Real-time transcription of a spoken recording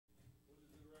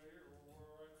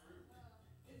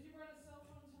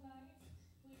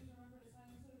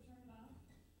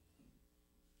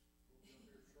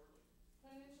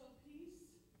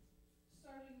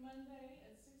Monday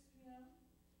at 6 p.m.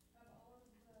 Have all of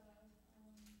the grants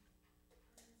been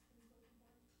spoken for?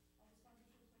 All the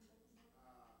sponsorships been spoken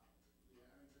for? Yeah,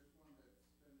 I mean, there's one that's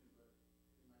pending, but it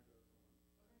might go to one.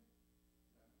 Okay.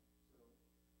 Yeah, so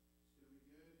it's gonna be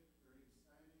good, very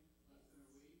exciting, less than a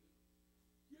week.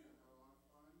 Yeah. Have a lot of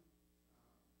fun.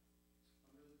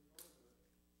 I'm really looking forward to it.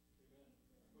 Amen.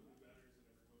 Put new batteries in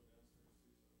every remote downstairs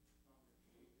too, so. Okay.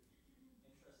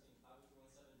 Interesting.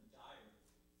 5217 Dire.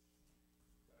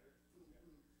 Tired? Yeah.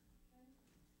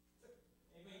 Okay.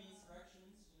 Anybody needs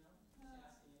directions, you know, just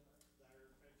ask me.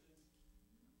 Dire pensions.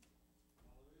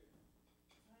 Hallelujah.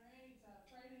 All right,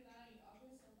 Friday night,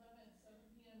 August 11th, 7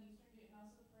 p.m. Eastern Gate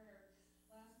House of Prayer.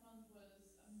 Last month was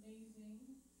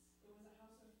amazing. It was a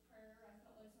house of prayer. I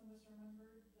felt like some of us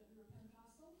remembered that we were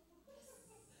Pentecostal. Some of us are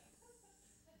not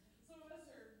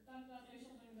denominational,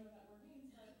 don't even know what that word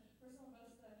means, but for some of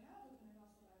us that have a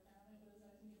Pentecostal background, it was,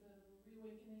 I think, a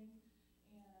reawakening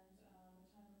and a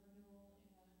time of renewal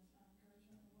and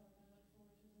encouragement in the Lord. I look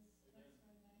forward to this next Friday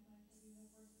night. Mike, what do you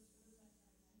have for us for this next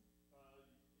Friday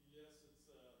night? Yes, it's,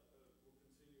 we'll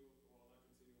continue, well, not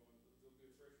continue on, but there'll be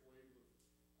a fresh wave of,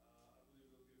 I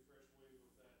believe there'll be a fresh wave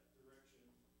of that direction.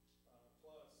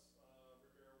 Plus,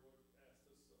 Rick Arrowwood asked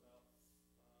us about,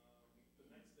 the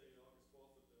next day, August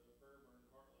 12th, at the Prayer Burn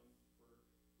Heartland for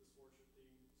this worship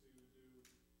team to do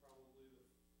probably the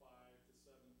 5 to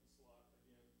 7 slot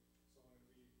again. So I'm gonna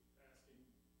be asking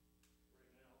right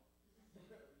now,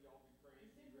 y'all be praying,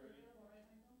 You think be we're ready. available, right,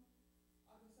 Michael?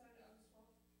 Saturday, August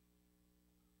 12th?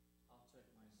 I'll check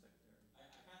my secretary.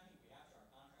 I kind of think we have to. Our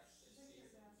contract says Check your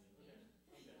here. gas.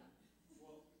 Okay.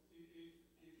 Well,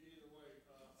 either way,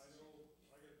 I know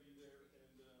I gotta be there, and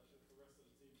if the rest of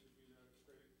the team should be there, it's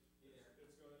great. Be there.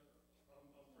 It's gonna, I'm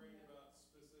praying about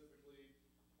specifically,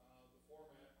 the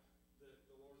format that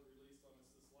the Lord released on us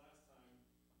this last time,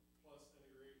 plus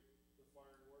integrate the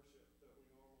fire and worship that we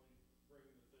normally bring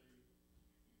that they are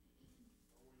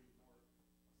waiting for.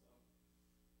 So,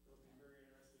 it'll be very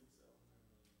interesting, so.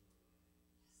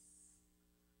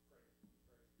 Pray, pray,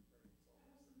 pray. That's all I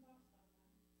I'm have saying. some thoughts about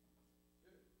that.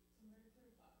 Good. Some very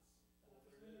clear thoughts. Well,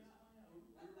 But there maybe it is. not my We own.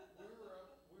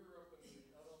 we were up in the,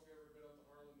 I don't know if you ever been up to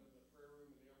Harlan in the prayer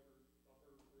room in the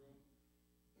upper room.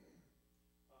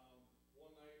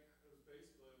 One night, it was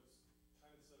basically, it was kind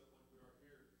of set up like we are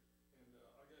here. And,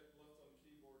 I got left on the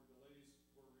keyboard, the ladies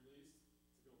were released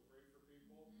to go pray for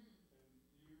people. And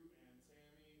you and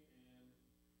Tammy and, is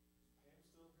Pam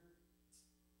still here?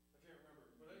 I can't remember,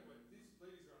 but anyway, these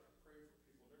ladies are out to pray for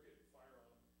people, they're getting fire on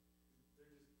them. They're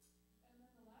just, And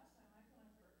then the last time, I feel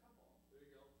like there were a couple. there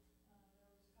you go. There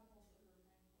was couples that we were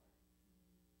praying for.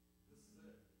 This is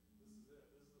it. This is it.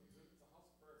 It's a house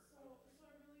of prayer. So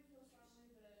I really feel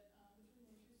strongly that between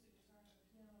the acoustic guitar and the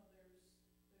piano, there's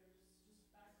just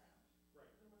background. Right,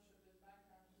 The worship is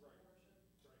background to Right. the worship.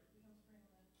 right, It becomes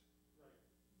preeminent. right.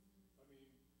 I mean,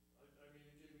 it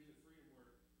gave me the freedom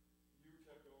where you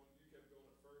kept going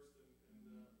at first, and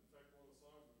in fact, one of the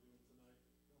songs we're doing tonight,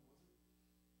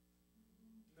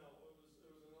 no, was it? No, it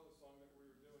was another song that we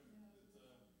were doing.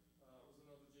 Yeah. It was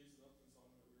another Jason Upton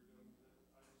song that we were doing that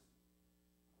I just,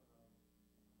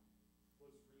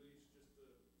 was released just to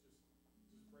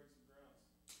break some grounds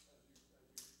as you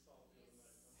saw the other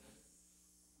night. Okay?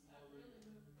 That really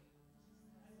moved me.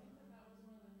 I think that was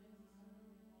one of the things that started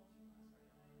moving the most from last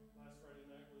Friday night. Last Friday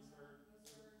night was her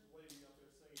Was her- lady out there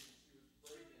singing, and she was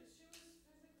breaking. She was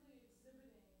physically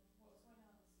exhibiting what was going on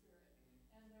in the spirit. Mhm.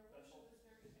 And their That's all. worship is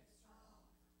very external.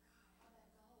 How'd that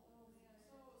go? Oh, man.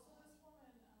 So this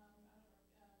woman, I don't know,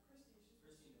 Christy,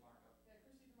 Christine DeMarco. Yeah,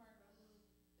 Christy DeMarco, who is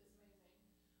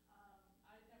amazing.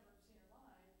 I'd never seen her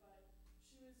live, but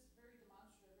she was very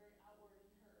demonstrative, very outward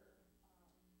in her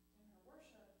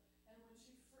worship. And when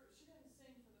she didn't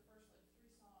sing for the first like 3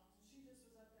 songs, and she just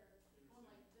was up there going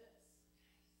like this.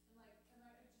 And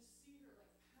I could just see her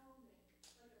like pounding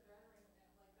like a battering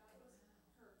ram. Like that was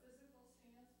her physical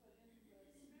stance, but in the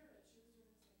spirit, she was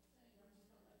doing the same thing. And I just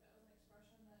felt like that was an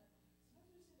expression that sometimes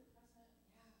you just need to press in.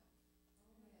 Yeah. Oh,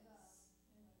 And, yes.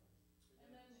 anyway.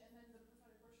 And then the prophetic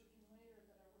worship came later,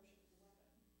 that our worship is a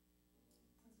weapon.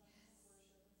 That's my kind of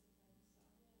worship and some things, so.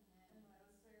 Anyway, I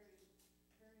was very,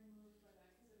 very moved by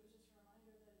that, because it was just a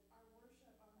reminder that our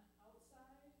worship on the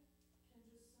outside can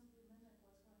just simply mimic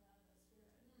what's going on in the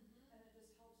spirit. And it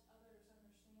just helps others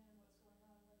understand what's going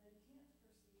on when they can't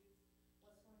perceive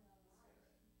what's going on in the spirit.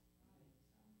 So,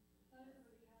 not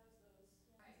everybody has those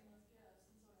talents and those gifts,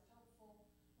 and so it's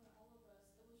helpful when all of us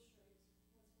illustrate what's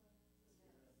going on in the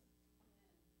spirit.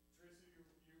 Tracy, you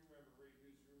remember Ray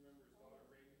Hughes, you remember his daughter,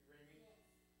 Ramey?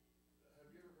 Have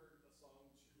you ever heard a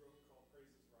song she wrote called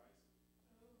Praises Rise?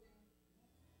 Oh,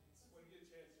 When you get a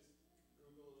chance, just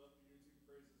Google it up.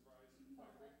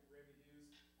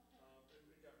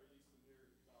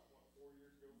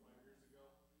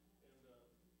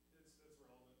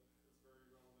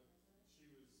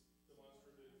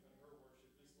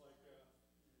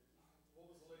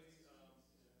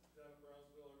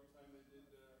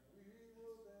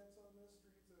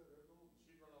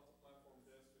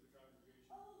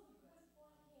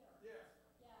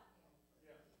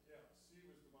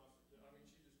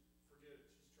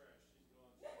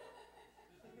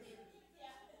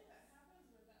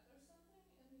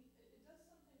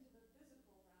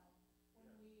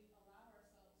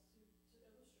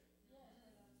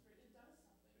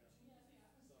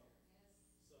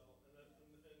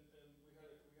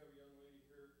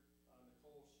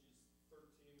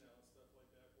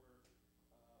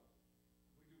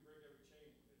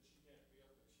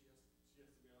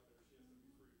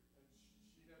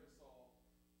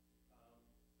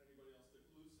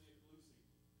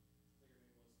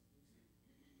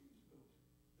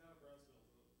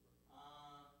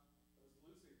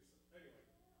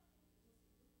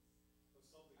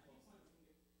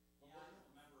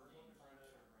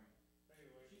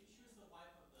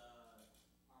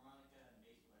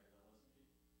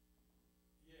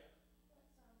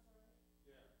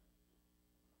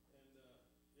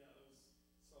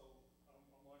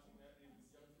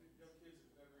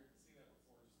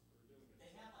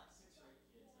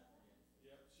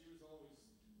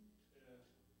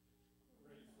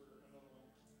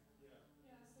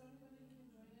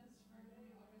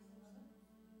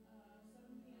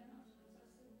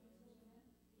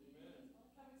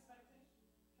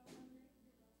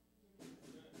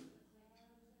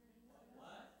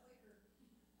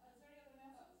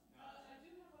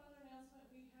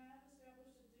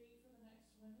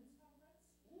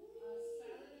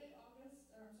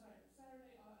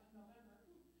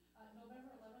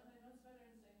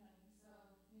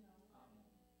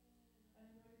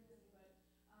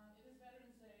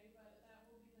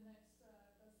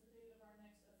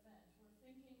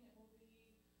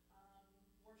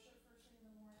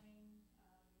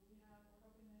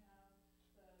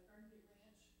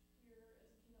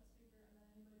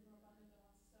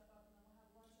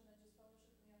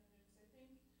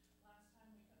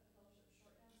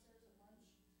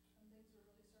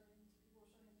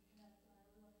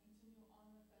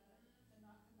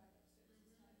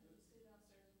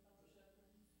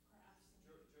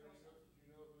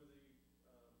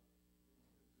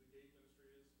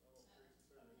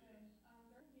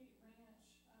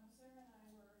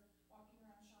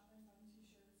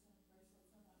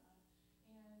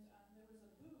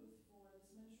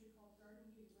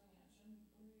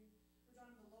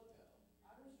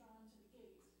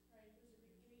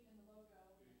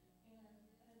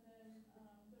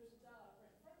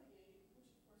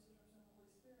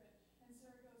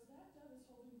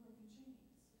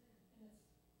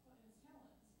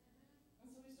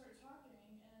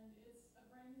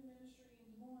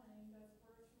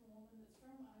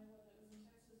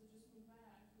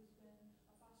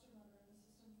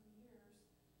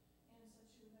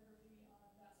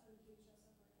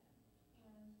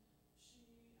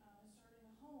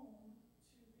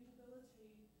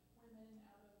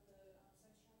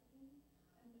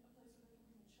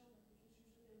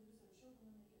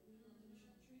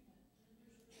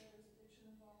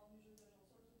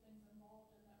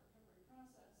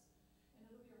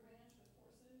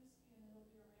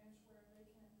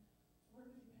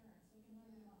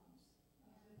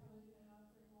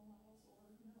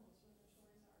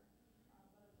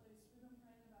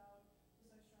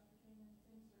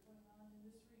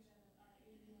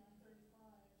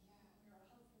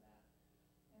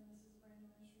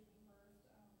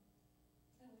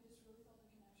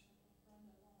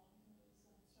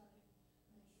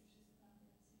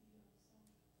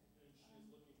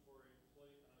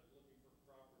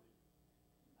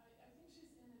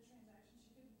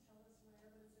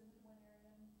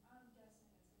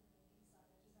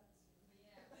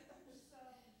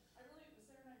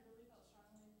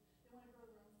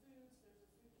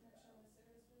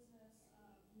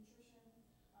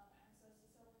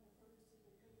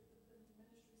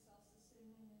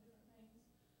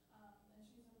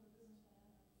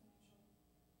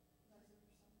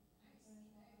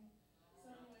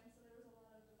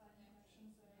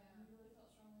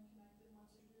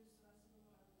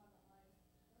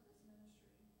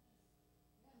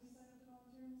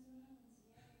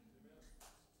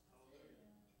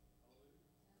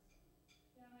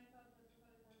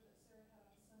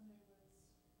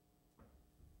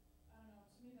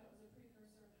 to me, that was a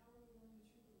precursor of how are we going to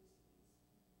treat the least of these?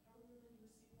 How are we going to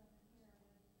receive them in here when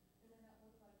they may not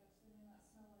look like us, they may not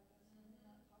smell like us, they may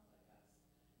not talk like us,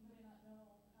 and they may not know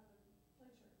how to play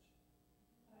church,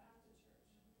 how to act at church,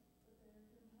 but they're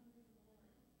getting hungry for the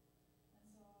Lord. And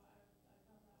so I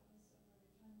thought that was a very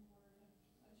timely word,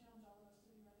 and I challenge all of us to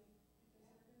be ready, because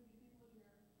there are going to be people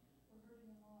here who are hurting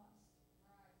and lost,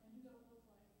 Right, and who don't look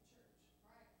like church,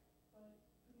 right. but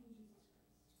who need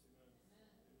Jesus Christ. Amen.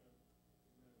 Amen.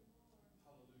 Amen. Amen.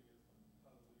 Hallelujah.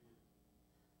 Hallelujah.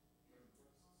 Prayer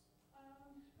requests?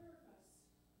 Prayer requests.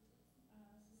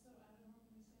 This is so out of norm,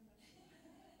 let me stand back.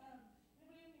 Anybody have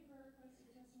any prayer requests or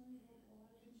testimonies? We'll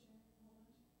have been sharing a whole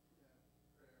bunch. Yeah,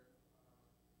 prayer,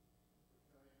 for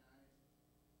Kelly and I.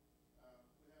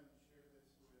 We haven't shared this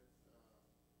with,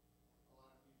 a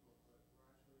lot of people, but we're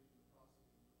actually in the process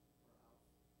of looking for a house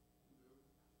to move.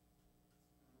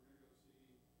 And we're gonna go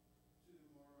see two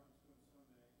tomorrow and two on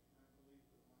Sunday, and I believe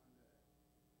the one that,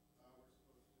 we're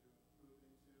supposed to move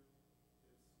into,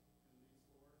 it's in these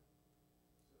four.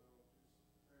 So just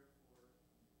prayer for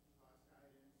God's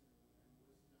guidance and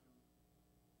wisdom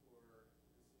for the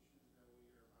decisions that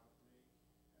we are about to make,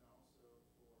 and also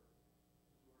for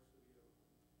the doors to be open.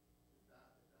 If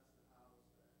that's the house,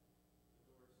 that the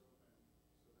door is open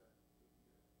so that we can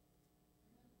get it.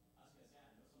 I was gonna say,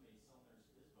 I know somebody's selling this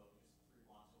boat just 3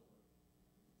 blocks over.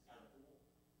 It's got a pool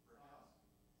for a house.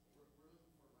 We're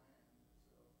looking for land,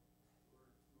 so we're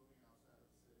moving outside of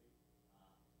the city. Uh,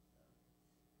 Yeah.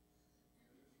 And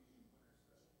this was in winter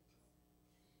set, so.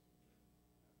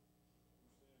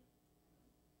 Understand?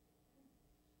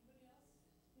 Anybody else?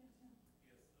 Yeah, Tim.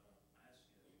 Yes, I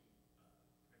asked you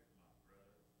to pray for my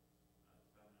brother.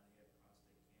 Found out he had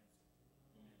prostate cancer.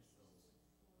 And so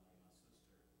my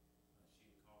sister, she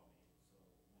had called me, so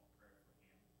want prayer for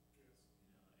him, Yes.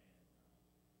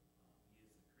 he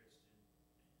is a Christian,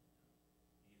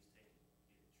 and he is getting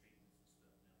treatments and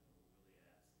stuff now, but we really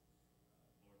ask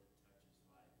Lord to touch his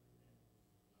life, and then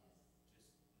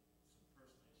just some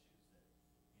personal issues that,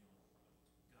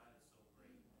 God is so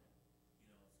great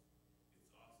that,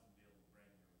 it's awesome to be able to bring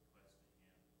your request to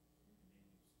him, and then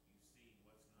you see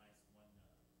what's nice. One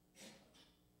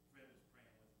Fred was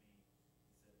praying with me.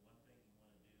 He said one thing you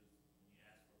want to do is when you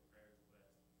ask for a prayer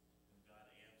request, when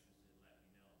God answers it, let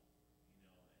me know,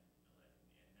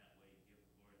 and that way you give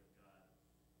the glory to God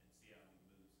and see how he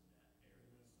moves in that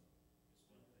area.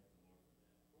 So just want to thank the Lord for that.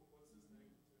 What's his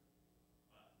name, too?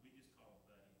 We just call him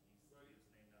Buddy. Buddy. He was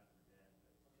named after Dad,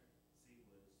 but Okay. C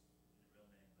was the real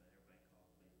name, but everybody called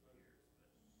him Buddy for Buddy. years.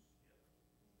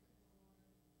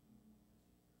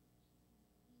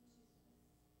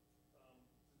 But yep.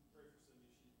 Pray for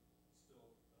Cindy. She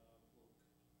still, look,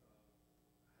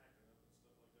 hacking up and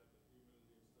stuff like that. The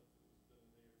humidity and stuff that has been in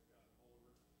the air has gotten all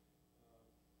over.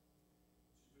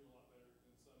 She's doing a lot better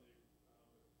than Sunday,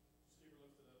 but just keep her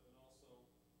lifted up. And also,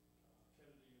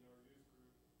 Kennedy in our youth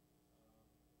group,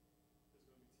 is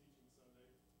gonna be teaching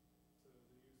Sunday to the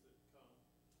youth that come.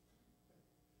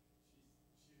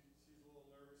 She's a little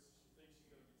nervous. She thinks she's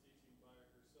gonna be teaching by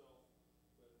herself,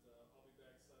 but I'll be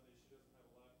back Sunday. She doesn't have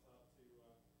a laptop to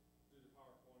do the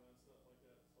PowerPoint and stuff like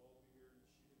that, so I'll be here and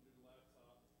she can do the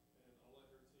laptop, and I'll let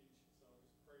her teach. So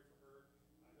just pray for her.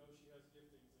 I know she has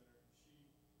giftings in her. She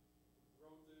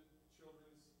wrote the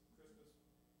children's Christmas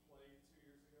play 2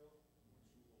 years ago when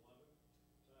she was 11.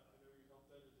 I know you helped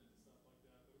edit it and stuff like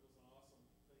that, but it was an awesome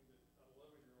thing that an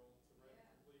 11-year-old to write a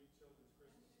Yeah. complete children's And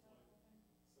Christmas she's play. on the whole thing.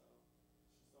 So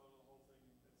she thought of the whole thing,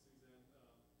 and Suzanne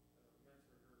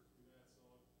mentored her through that. So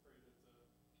I pray that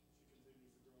she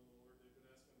continues to grow in the Lord. They've been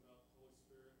asking about the Holy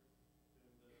Spirit, and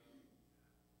just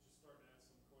starting to ask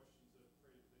some questions that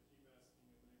pray that they keep asking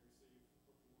and they receive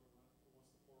what the Lord wants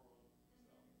to pour on them.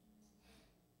 So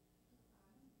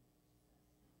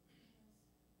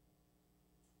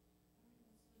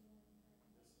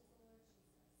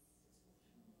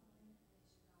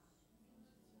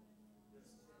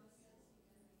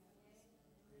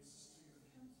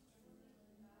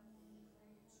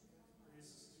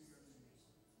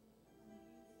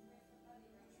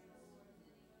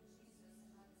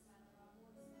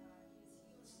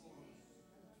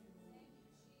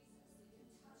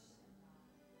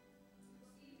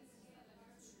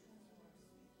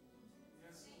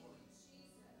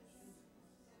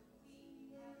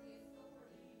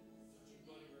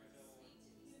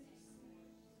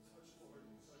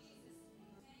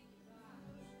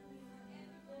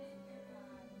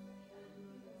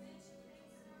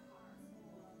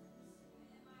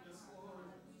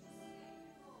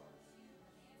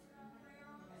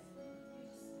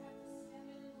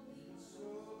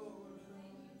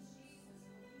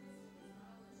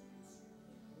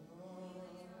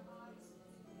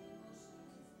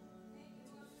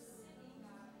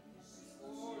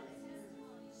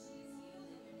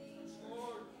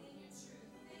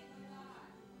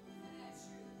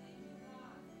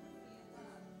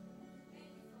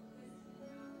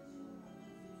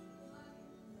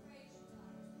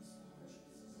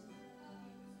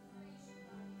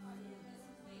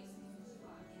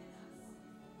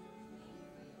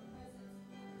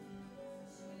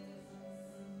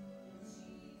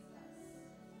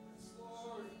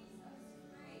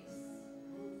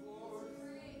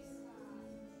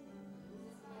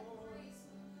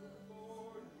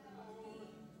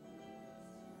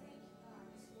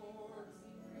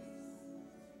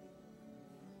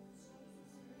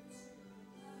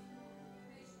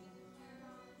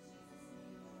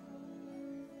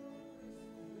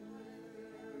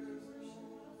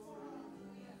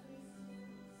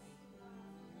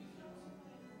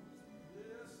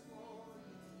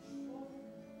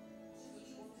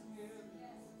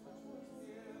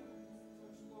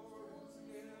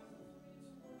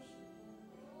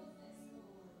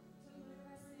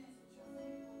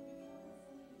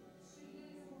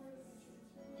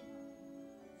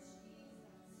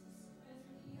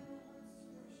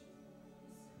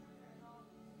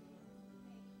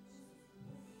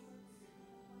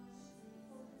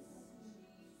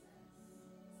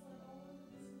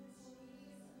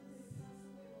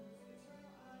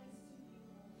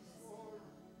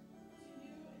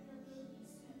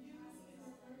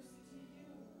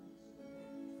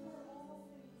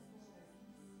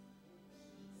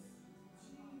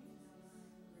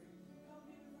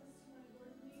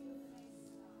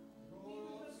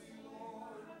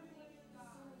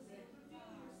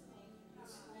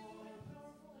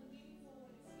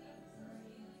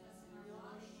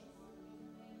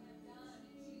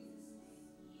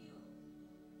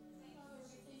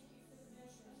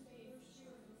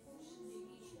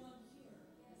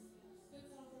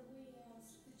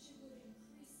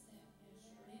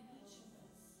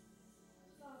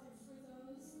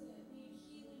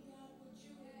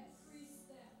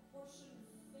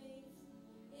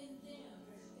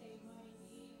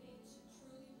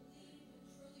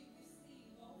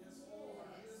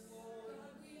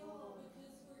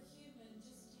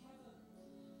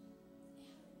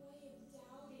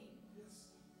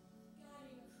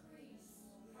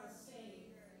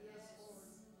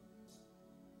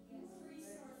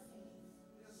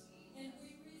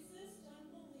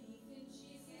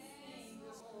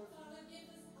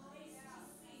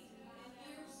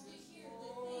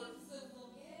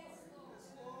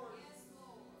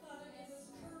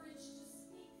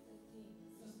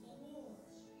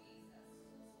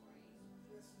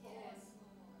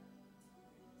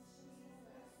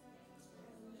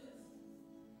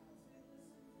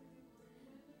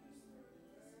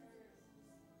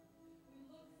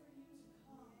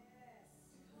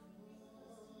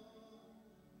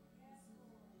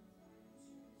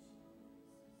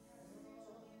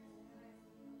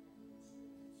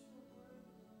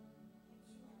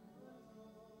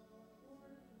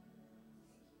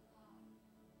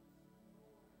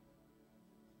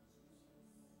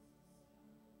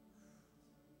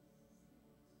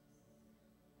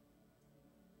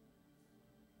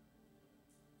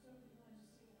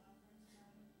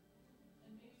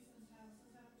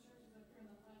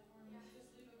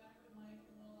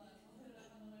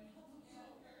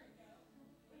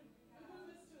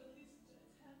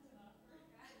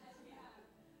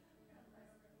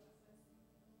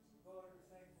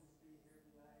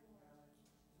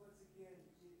again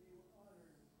to give you honor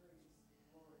and praise and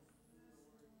glory for your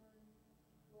word.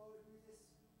 Lord, as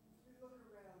we look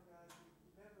around, God, we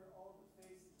remember all the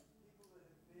faces of people that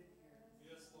have been here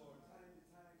Yes, Lord. from time to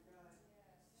time, God.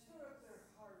 Stir up their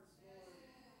hearts, Lord.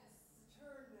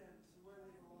 Return them to where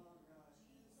they belong, God.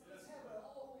 Let's have an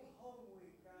old home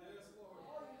week, God. Yes, Lord.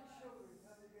 All your children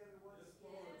come together once Yes,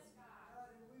 again. Lord.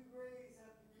 God, and we raise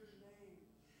up your name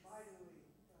mightily,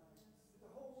 God. That the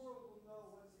whole world will know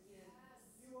once again,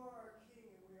 you are our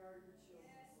King and we are your children.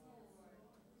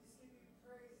 We just give you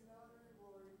praise and honor and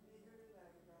glory. Be here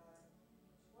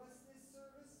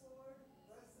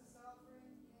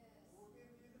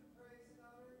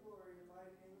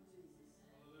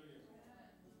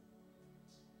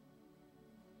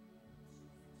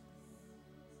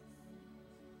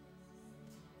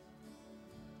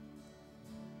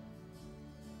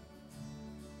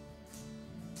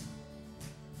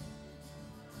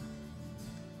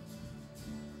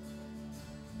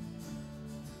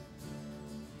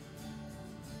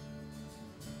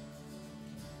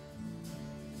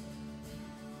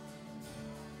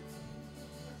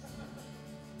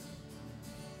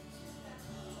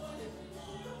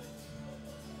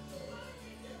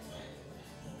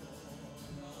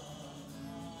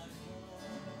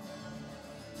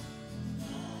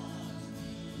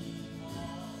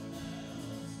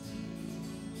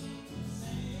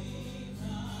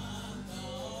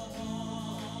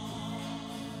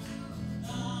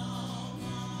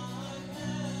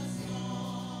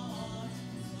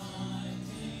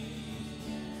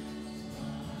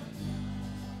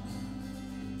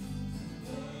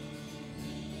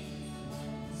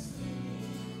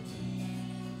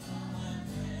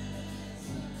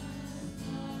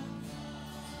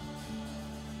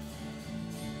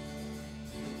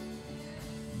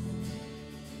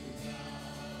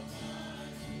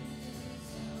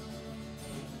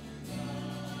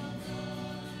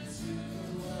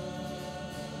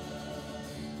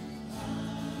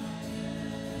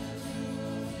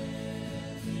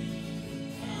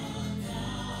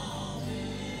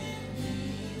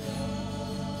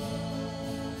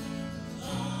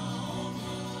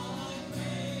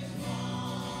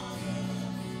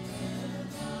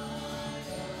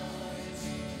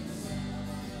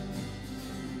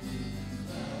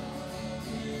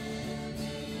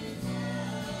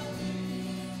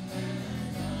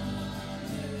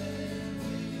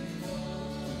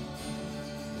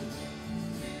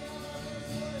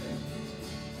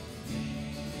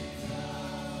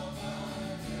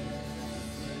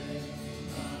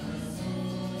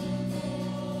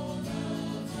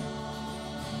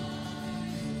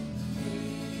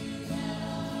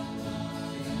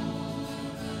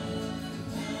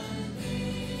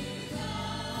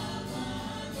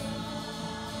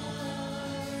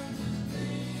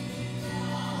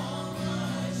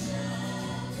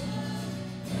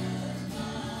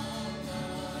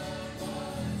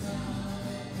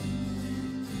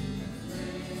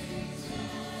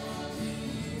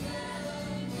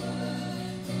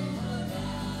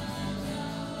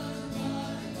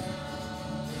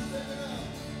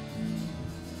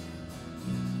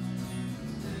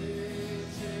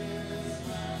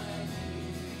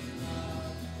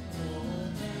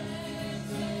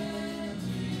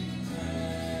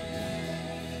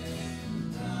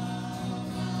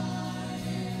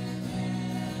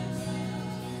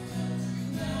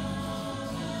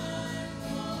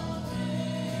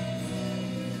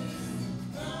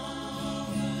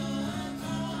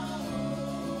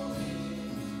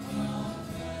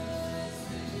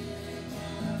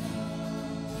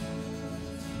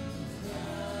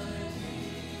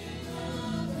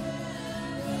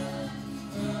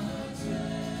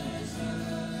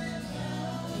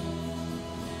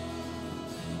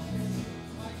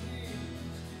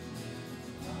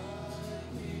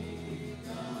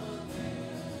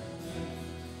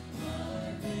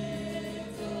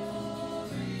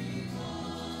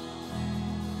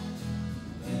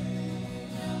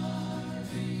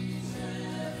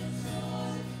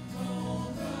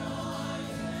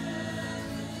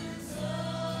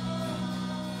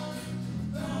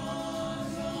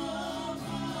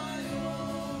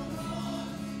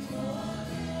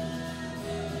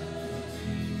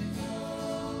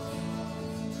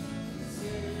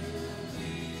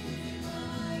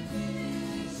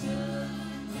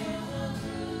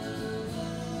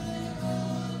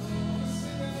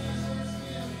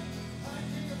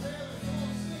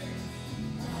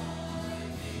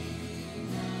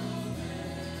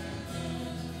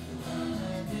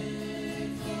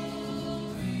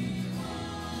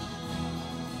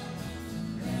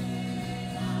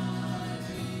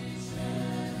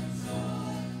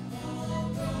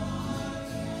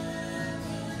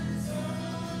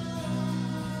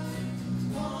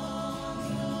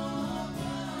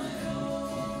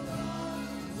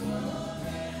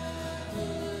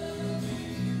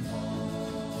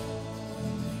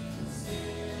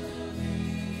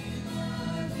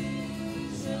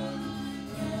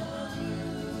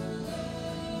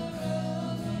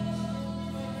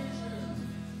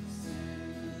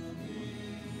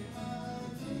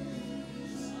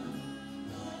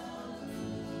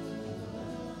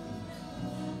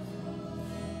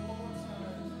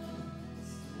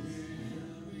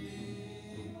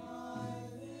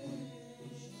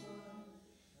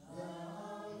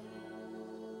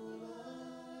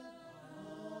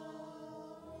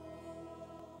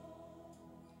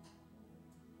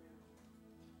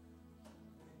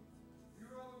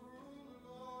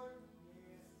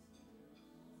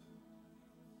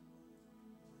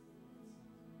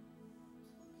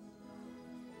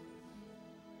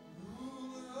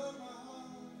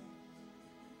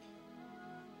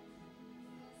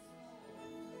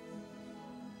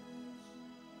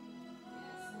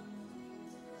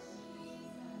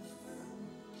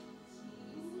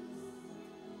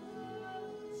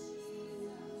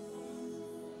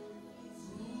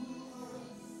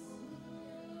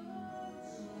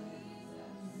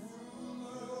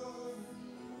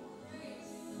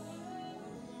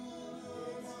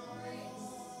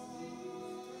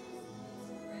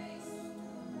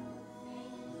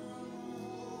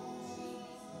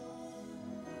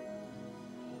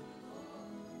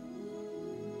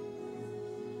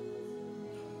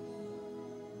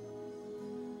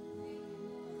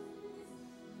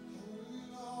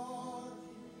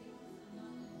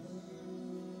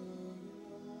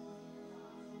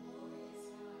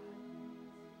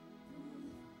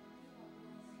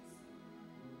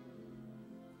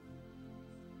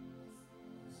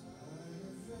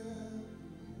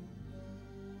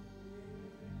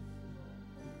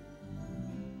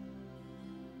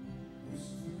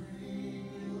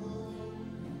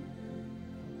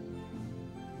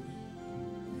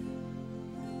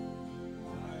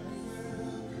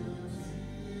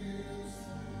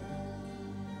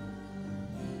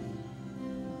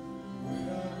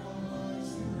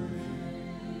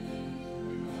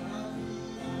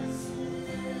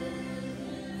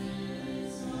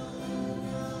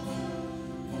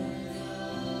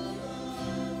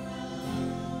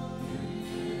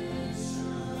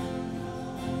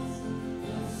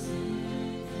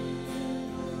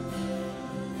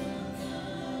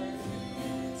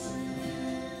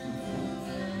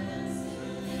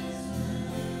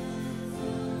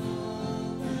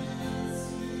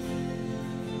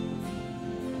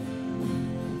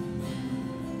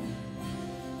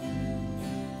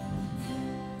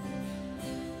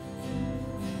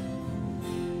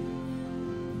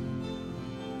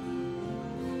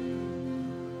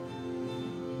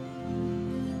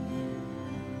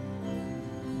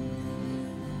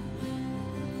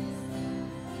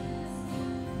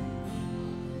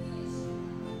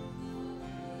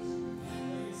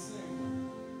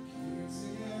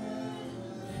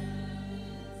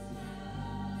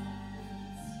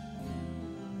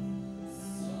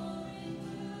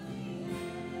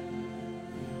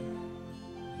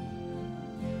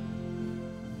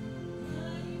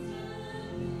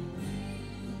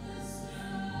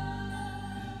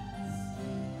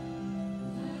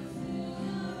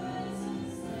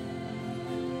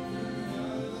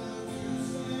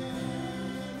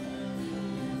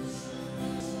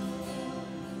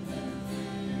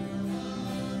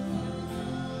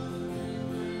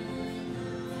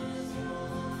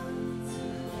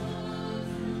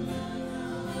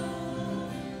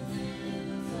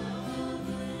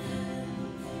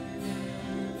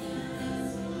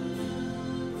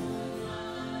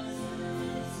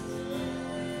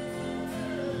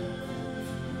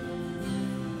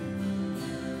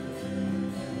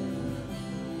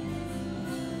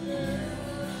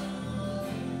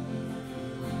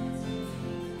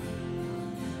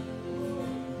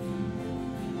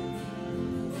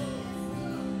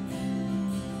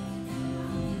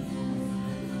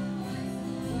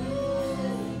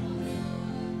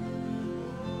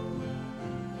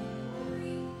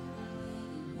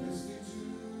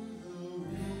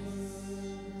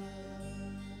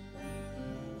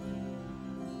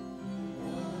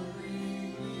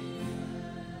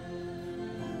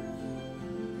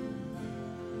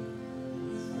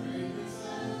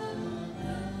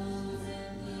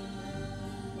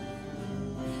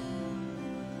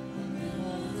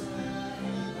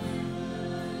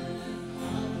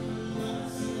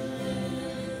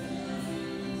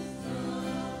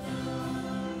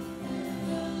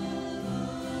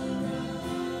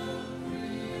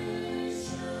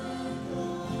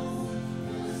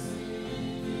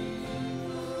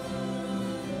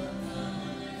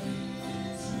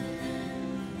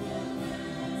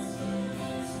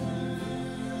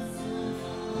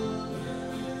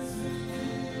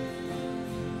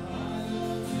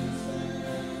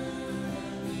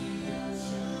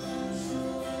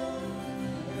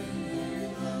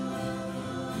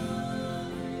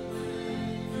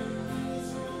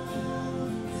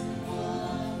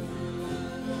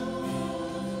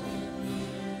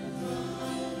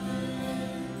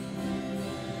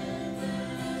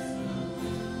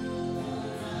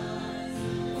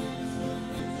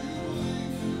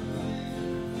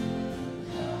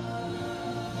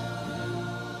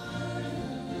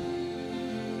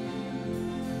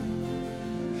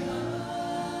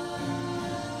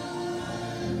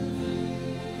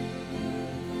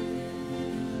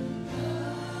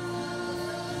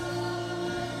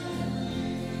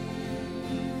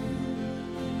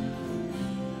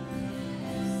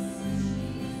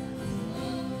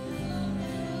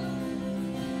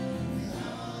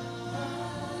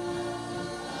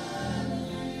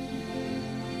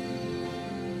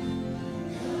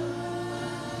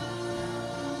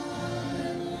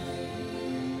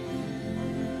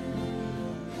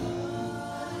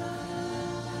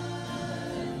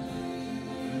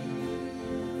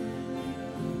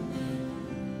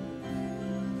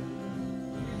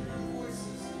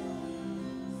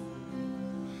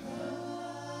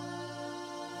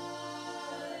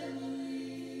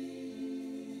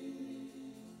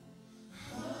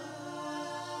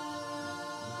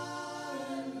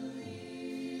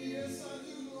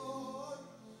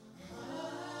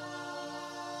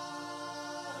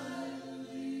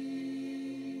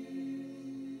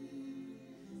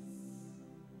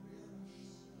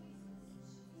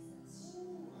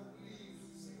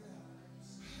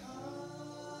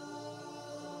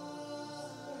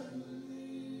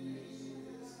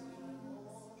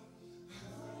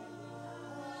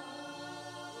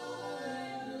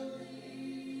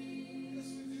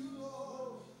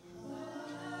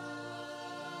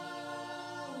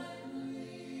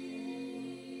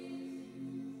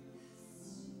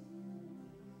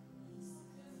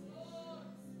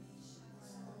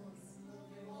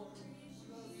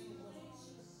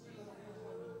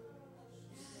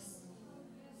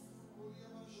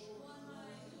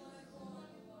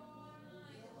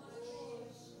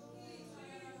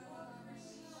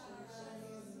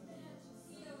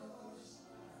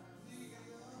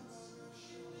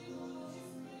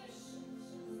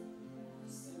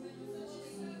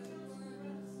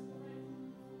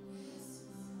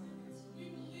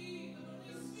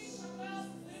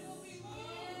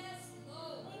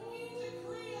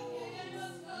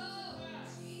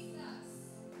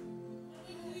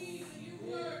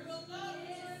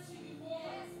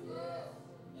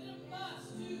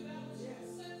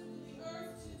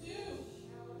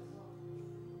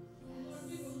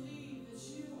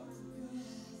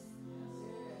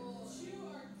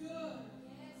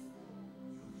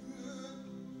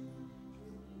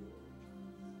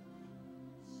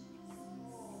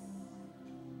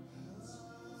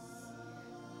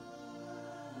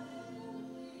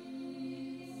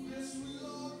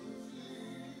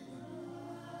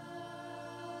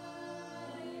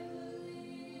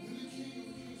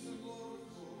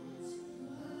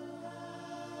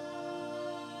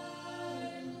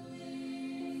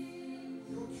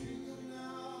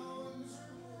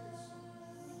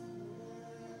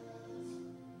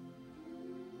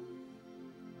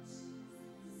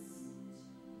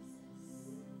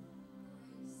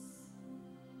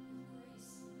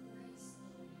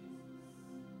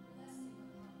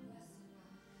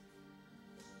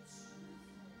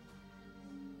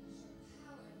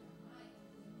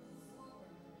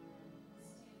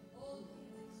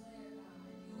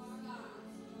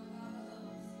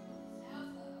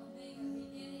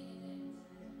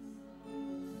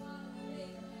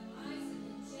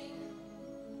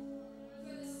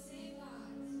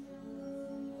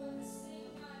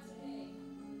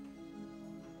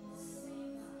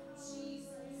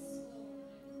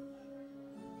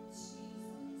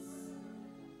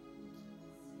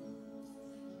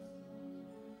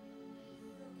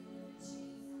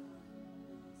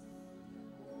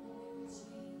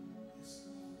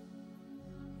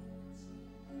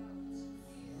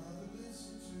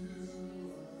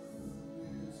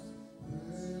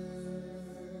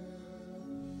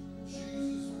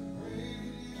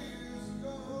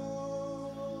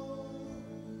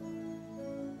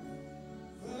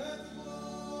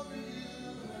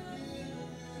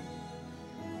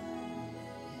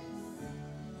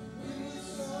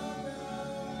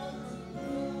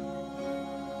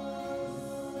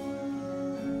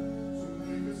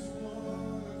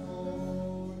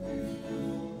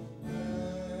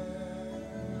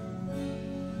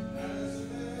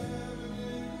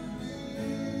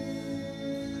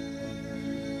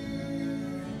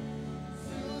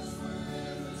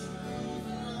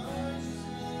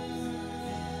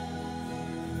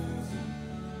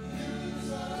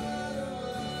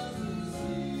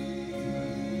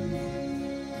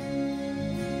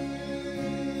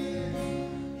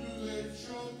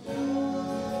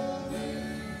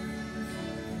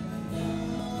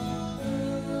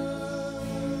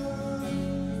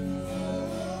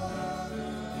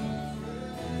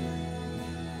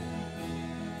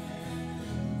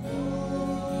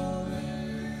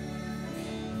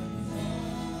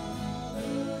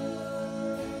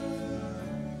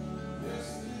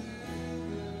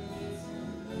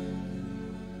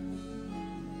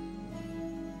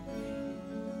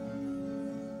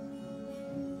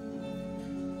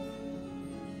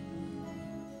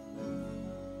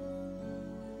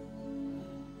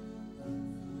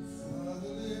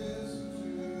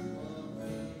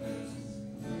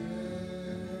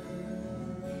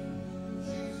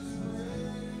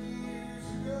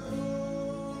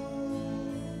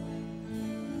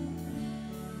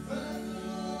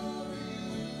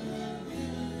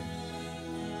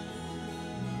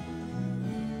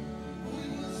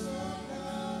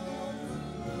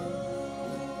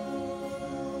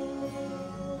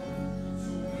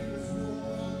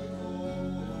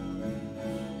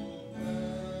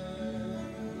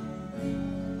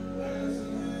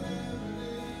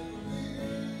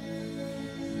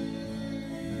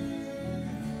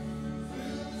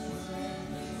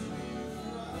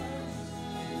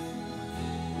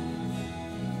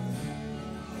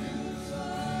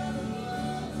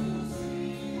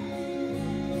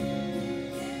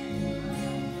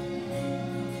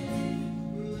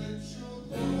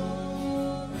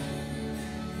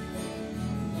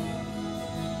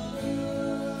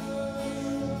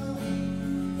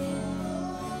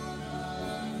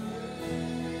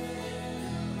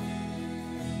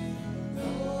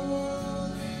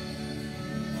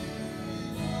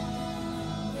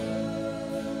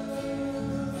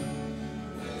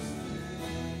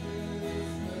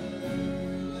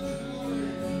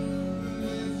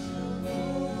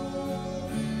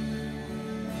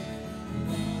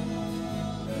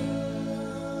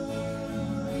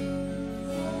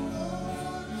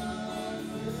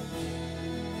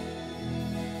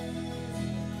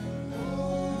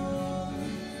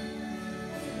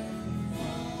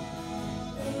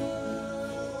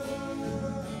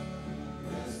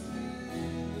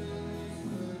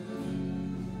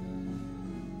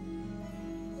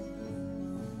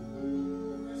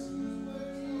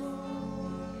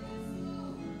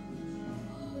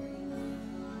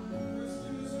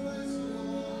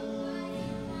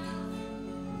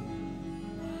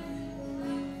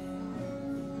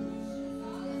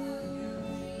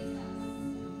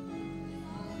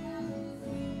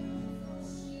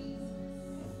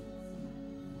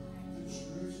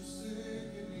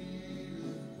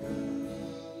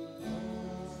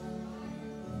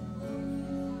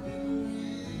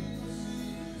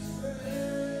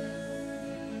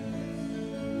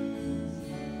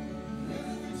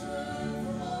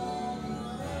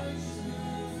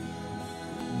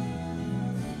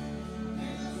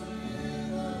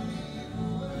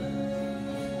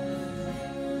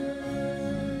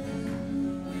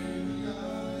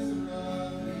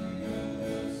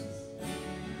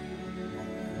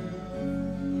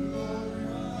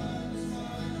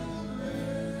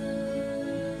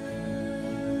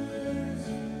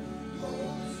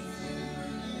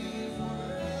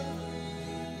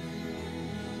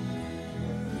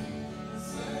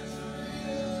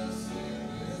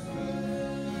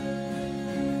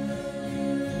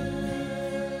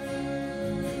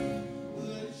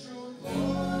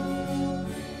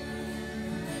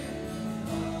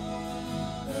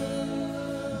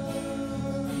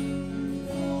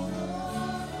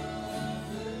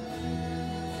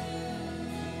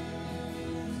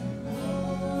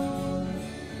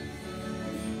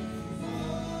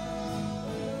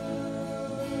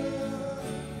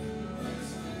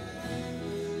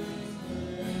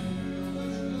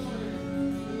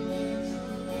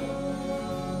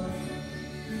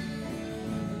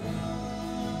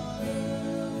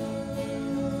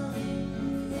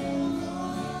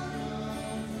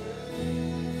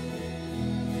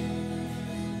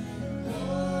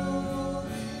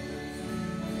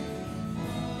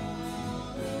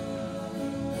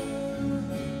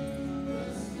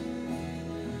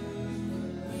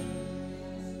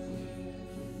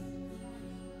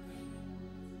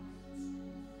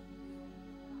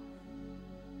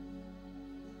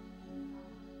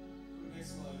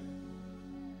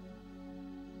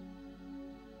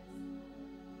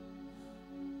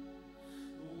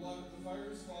fire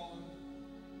has fallen,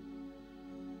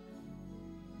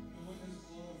 and the wind has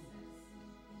blown,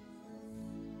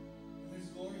 and His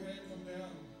glory had come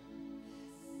down.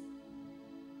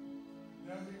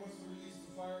 Now He wants to release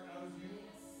the fire out of you.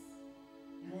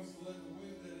 He wants to let the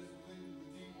wind that is within the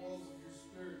deep wells of your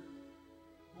spirit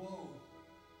blow.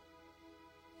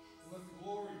 And let the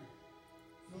glory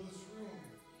fill this room.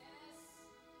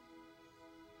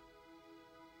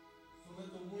 So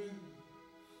let the wind,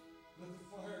 let the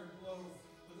fire blow,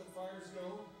 let the fires go,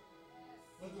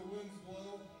 let the winds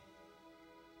blow.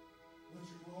 Let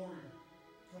your glory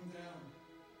come down,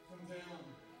 come down,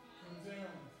 come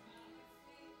down.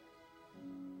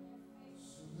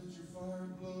 So let your fire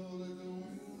blow, let the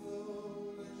wind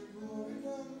blow, let your glory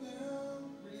come down.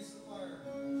 Release the fire.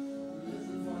 Let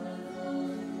the fire blow,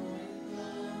 let the wind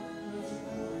blow, let your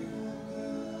glory come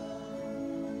down.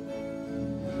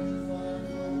 Let your fire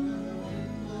blow, let the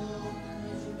wind blow,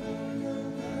 let your glory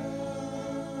come down. Let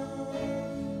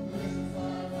the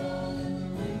fire blow, let the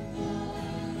wind blow, let your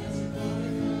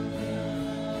glory come down.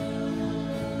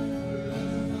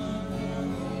 Let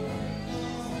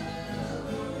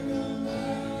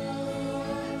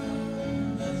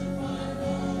the fire blow, let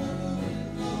the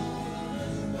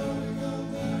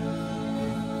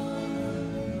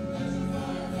wind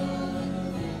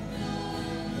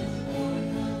blow,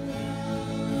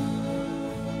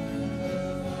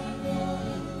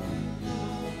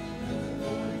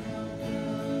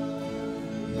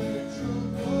 let your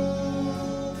glory come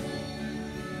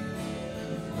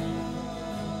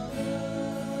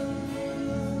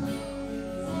down.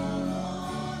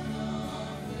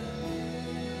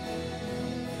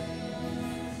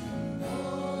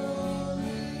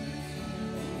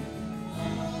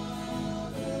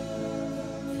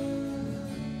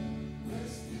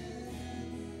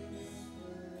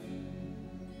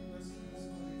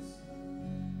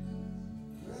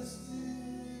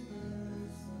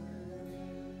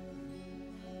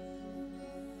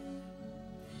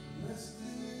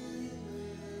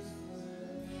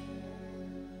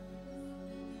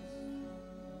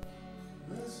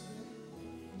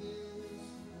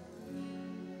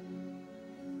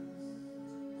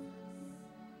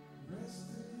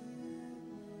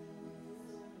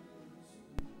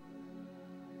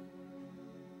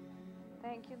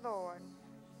 Thank you, Lord.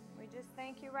 We just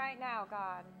thank you right now,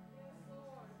 God.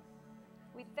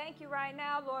 We thank you right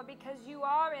now, Lord, because you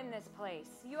are in this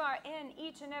place. You are in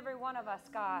each and every one of us,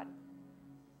 God.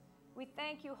 We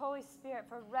thank you, Holy Spirit,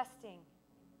 for resting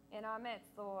in our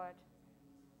midst, Lord.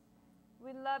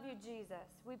 We love you,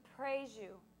 Jesus. We praise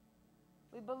you.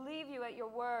 We believe you at your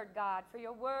word, God, for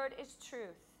your word is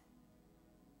truth.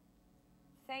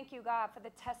 Thank you, God, for the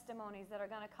testimonies that are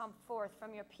going to come forth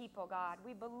from your people, God.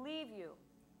 We believe you.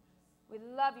 We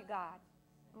love you, God.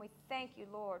 And we thank you,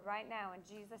 Lord, right now in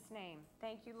Jesus' name.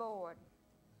 Thank you, Lord.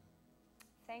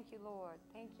 Thank you, Lord.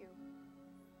 Thank you.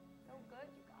 So good,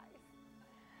 you guys.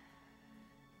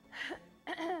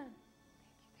 Thank you, thank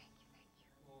you,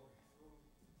 thank you.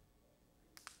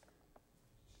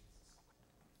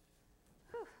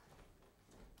 Whew.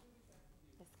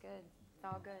 It's good. It's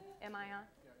all good. Am I on?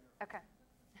 Okay.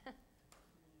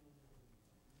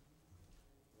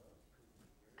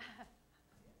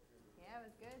 Yeah, it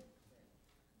was good.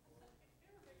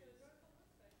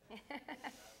 You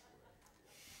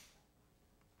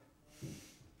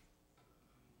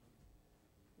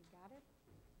got it?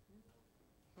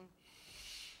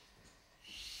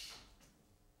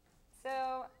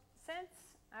 So, since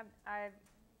I've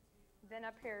been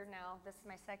up here now, this is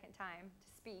my second time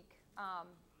to speak,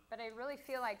 but I really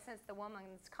feel like since the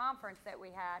women's conference that we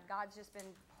had, God's just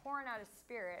been pouring out His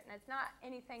Spirit, and it's not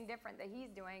anything different that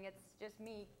He's doing. It's just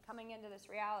me coming into this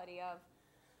reality of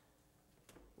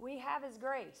we have His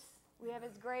grace. We have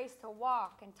His grace to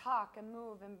walk and talk and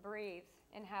move and breathe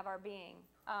and have our being.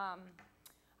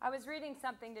 I was reading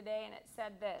something today, and it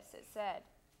said this. It said,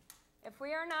 if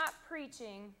we are not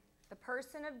preaching the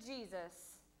person of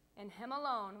Jesus and Him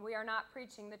alone, we are not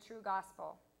preaching the true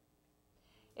gospel.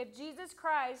 If Jesus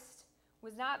Christ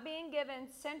was not being given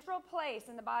central place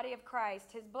in the body of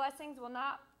Christ, His blessings will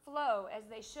not flow as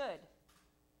they should.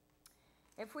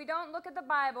 If we don't look at the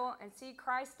Bible and see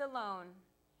Christ alone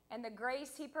and the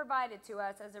grace He provided to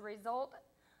us as a result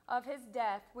of His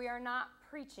death, we are not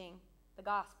preaching the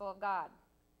gospel of God.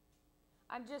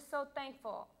 I'm just so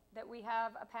thankful that we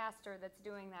have a pastor that's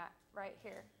doing that right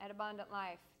here at Abundant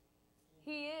Life.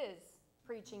 He is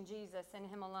preaching Jesus and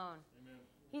Him alone. Amen.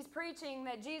 He's preaching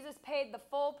that Jesus paid the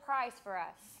full price for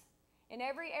us. In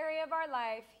every area of our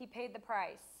life, He paid the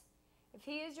price. If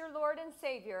He is your Lord and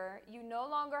Savior, you no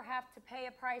longer have to pay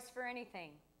a price for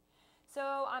anything.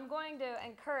 So I'm going to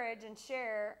encourage and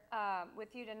share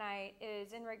with you tonight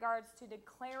is in regards to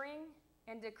declaring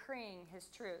and decreeing his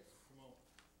truth. Come on.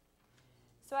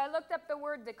 So I looked up the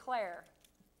word declare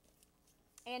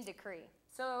and decree.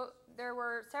 So there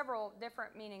were several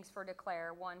different meanings for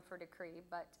declare, one for decree,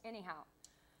 but anyhow.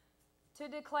 To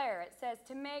declare, it says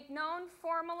to make known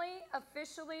formally,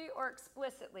 officially, or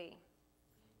explicitly.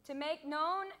 To make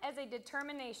known as a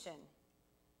determination.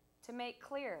 To make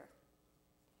clear.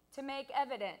 To make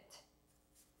evident.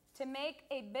 To make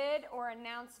a bid or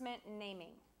announcement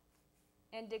naming.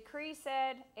 And decree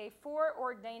said a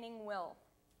foreordaining will.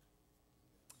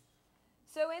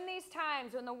 So in these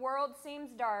times when the world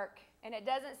seems dark and it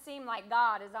doesn't seem like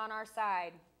God is on our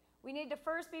side, we need to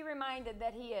first be reminded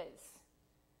that he is.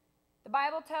 The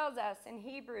Bible tells us in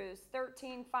Hebrews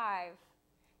 13:5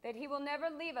 that he will never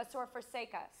leave us or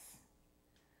forsake us.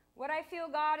 What I feel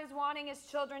God is wanting his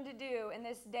children to do in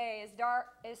this day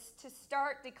is to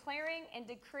start declaring and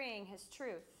decreeing his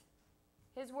truth.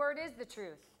 His word is the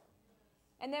truth.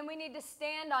 And then we need to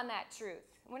stand on that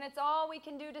truth. When it's all we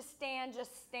can do to stand,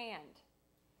 just stand.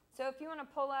 So if you want to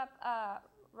pull up,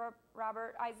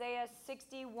 Robert, Isaiah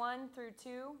 61 through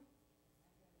 2.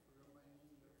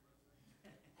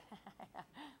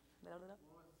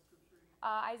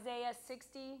 Isaiah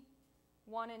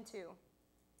 61 and 2.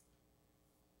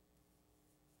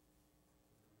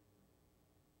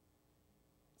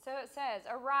 So it says,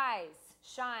 arise,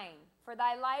 shine, for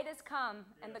thy light is come,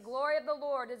 and the glory of the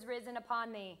Lord is risen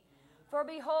upon thee. For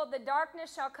behold, the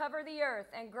darkness shall cover the earth,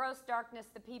 and gross darkness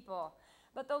the people.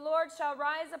 But the Lord shall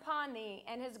rise upon thee,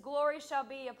 and his glory shall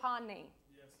be upon thee.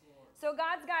 Yes, Lord. So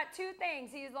God's got two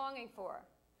things he is longing for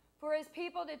his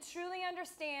people to truly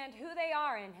understand who they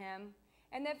are in him,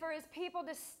 and then for his people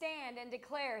to stand and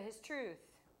declare his truth.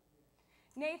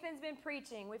 Nathan's been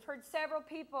preaching. We've heard several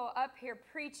people up here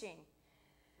preaching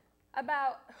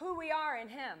about who we are in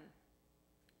him.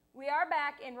 We are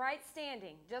back in right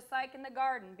standing, just like in the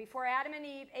garden, before Adam and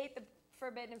Eve ate the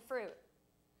forbidden fruit.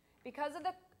 Because of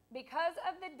the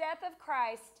death of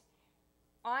Christ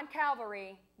on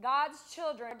Calvary, God's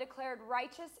children are declared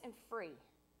righteous and free.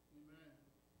 Amen.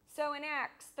 So in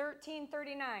Acts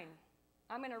 13:39,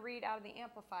 I'm going to read out of the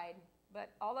Amplified, but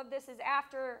all of this is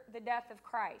after the death of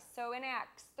Christ. So in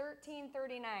Acts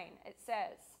 13:39, it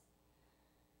says,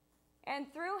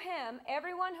 and through him,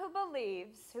 everyone who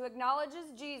believes, who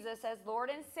acknowledges Jesus as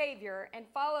Lord and Savior and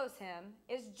follows him,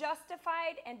 is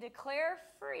justified and declared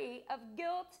free of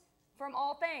guilt from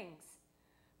all things,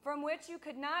 from which you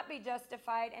could not be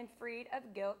justified and freed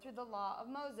of guilt through the law of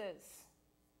Moses.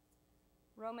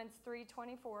 Romans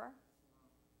 3:24.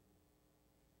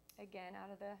 Again,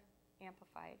 out of the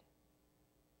Amplified.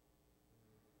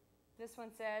 This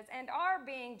one says, and are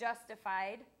being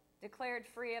justified, declared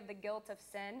free of the guilt of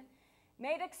sin,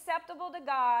 made acceptable to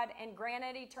God and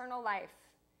granted eternal life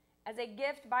as a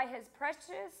gift by his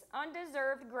precious,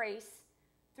 undeserved grace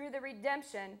through the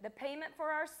redemption, the payment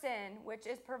for our sin, which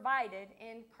is provided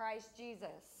in Christ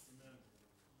Jesus. Amen.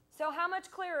 So how much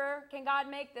clearer can God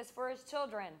make this for his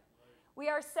children? We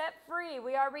are set free.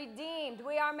 We are redeemed.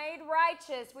 We are made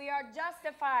righteous. We are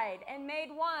justified and made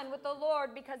one with the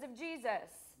Lord because of Jesus.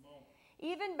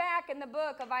 Even back in the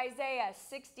book of Isaiah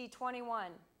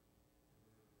 60:21.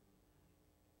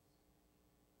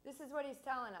 This is what he's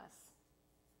telling us.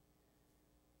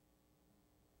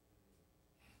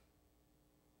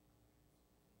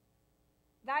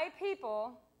 Thy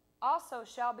people also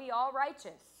shall be all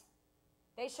righteous.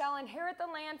 They shall inherit the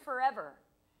land forever.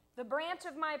 The branch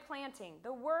of my planting,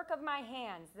 the work of my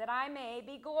hands, that I may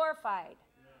be glorified.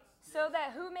 Yes. So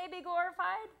that who may be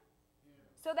glorified?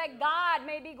 So that God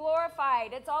may be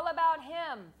glorified. It's all about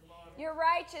him. Your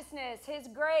righteousness, his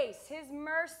grace, his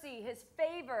mercy, his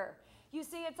favor. You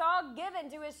see, it's all given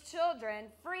to his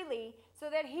children freely so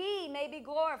that he may be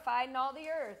glorified in all the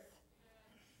earth.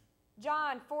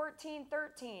 John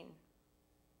 14:13.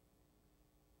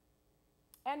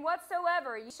 And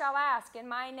whatsoever ye shall ask in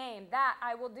my name, that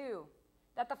I will do,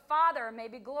 that the Father may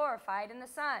be glorified in the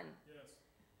Son. Yes.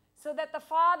 So that the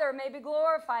Father may be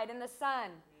glorified in the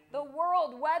Son. The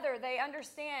world, whether they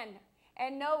understand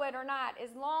and know it or not,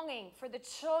 is longing for the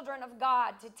children of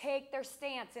God to take their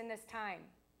stance in this time.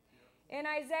 In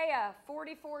Isaiah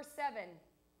 44:7,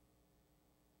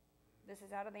 this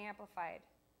is out of the Amplified,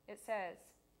 it says,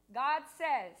 God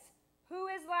says, who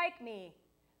is like me?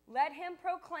 Let him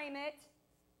proclaim it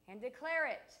and declare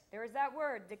it. There is that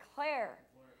word, declare.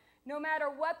 No matter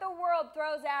what the world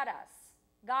throws at us,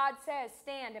 God says,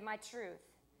 stand in my truth.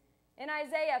 In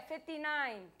Isaiah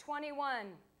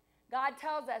 59:21, God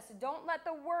tells us, don't let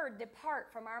the word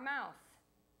depart from our mouth.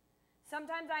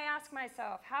 Sometimes I ask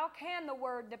myself, how can the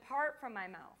word depart from my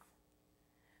mouth?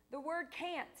 The word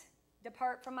can't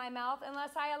depart from my mouth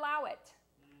unless I allow it.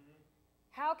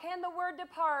 How can the word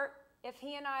depart if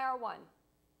he and I are one?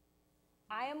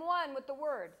 I am one with the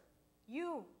word.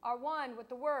 You are one with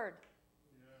the word.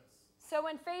 Yes. So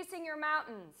when facing your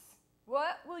mountains,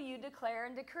 what will you declare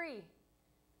and decree?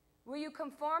 Will you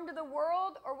conform to the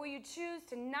world, or will you choose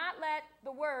to not let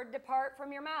the word depart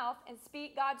from your mouth and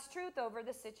speak God's truth over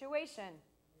the situation?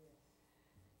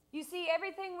 You see,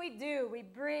 everything we do, we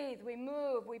breathe, we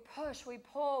move, we push, we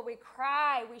pull, we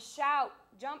cry, we shout,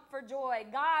 jump for joy.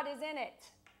 God is in it.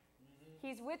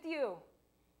 He's with you.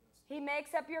 He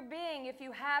makes up your being if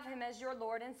you have him as your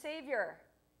Lord and Savior.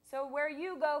 So where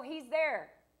you go, he's there.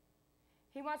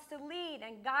 He wants to lead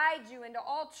and guide you into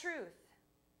all truth.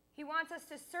 He wants us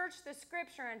to search the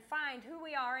scripture and find who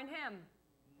we are in him.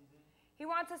 He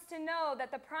wants us to know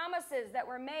that the promises that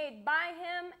were made by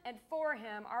him and for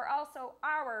him are also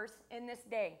ours in this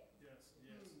day. Yes,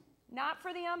 yes. Not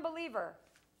for the unbeliever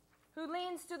who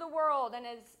leans to the world and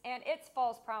its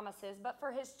false promises, but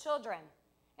for his children.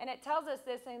 And it tells us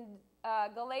this in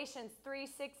Galatians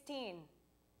 3:16.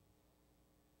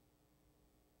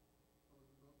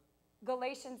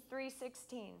 Galatians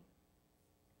 3:16.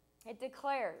 It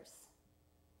declares,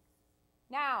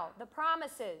 now the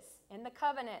promises in the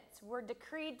covenants were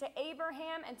decreed to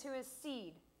Abraham and to his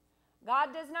seed.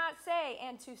 God does not say,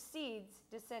 and to seeds,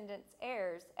 descendants,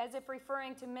 heirs, as if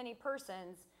referring to many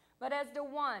persons, but as to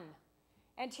one,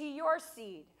 and to your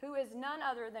seed, who is none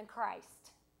other than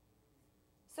Christ.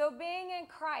 So being in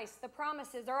Christ, the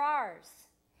promises are ours.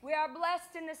 We are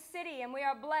blessed in the city, and we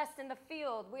are blessed in the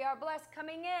field. We are blessed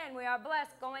coming in. We are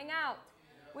blessed going out.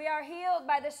 We are healed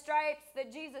by the stripes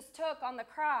that Jesus took on the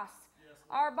cross.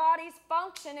 Our bodies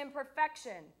function in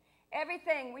perfection.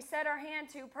 Everything we set our hand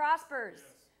to prospers.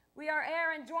 We are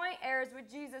heir and joint heirs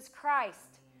with Jesus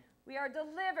Christ. We are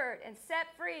delivered and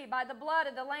set free by the blood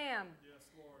of the Lamb.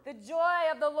 The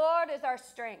joy of the Lord is our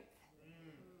strength.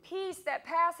 Peace that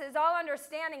passes all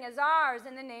understanding is ours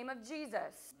in the name of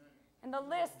Jesus. And the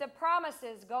list of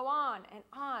promises go on and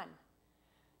on.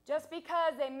 Just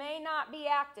because they may not be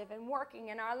active and working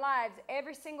in our lives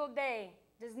every single day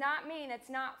does not mean it's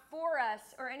not for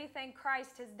us or anything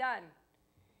Christ has done.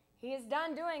 He is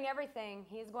done doing everything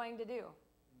he is going to do.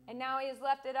 And now he has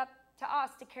left it up to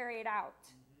us to carry it out.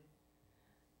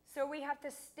 So we have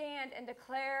to stand and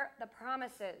declare the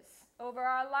promises over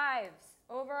our lives,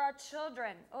 over our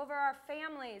children, over our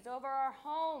families, over our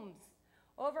homes,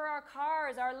 over our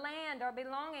cars, our land, our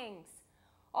belongings.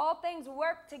 All things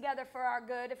work together for our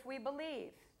good if we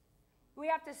believe. We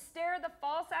have to stare the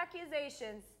false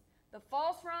accusations, the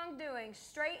false wrongdoing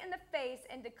straight in the face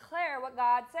and declare what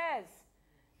God says.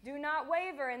 Do not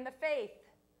waver in the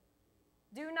faith.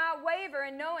 Do not waver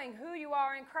in knowing who you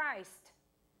are in Christ.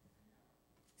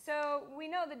 So we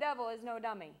know the devil is no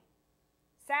dummy.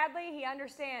 Sadly, he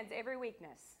understands every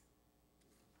weakness.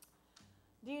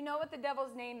 Do you know what the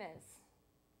devil's name is?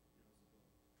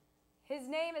 His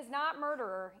name is not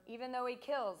murderer, even though he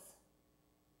kills.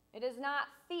 It is not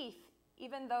thief,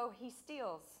 even though he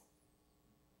steals.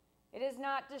 It is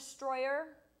not destroyer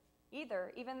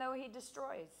either, even though he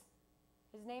destroys.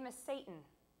 His name is Satan.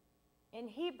 In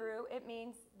Hebrew, it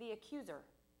means the accuser.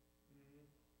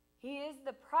 He is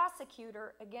the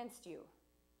prosecutor against you.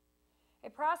 A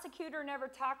prosecutor never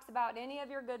talks about any of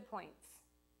your good points.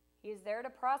 He is there to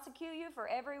prosecute you for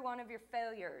every one of your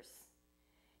failures.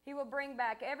 He will bring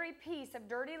back every piece of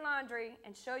dirty laundry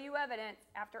and show you evidence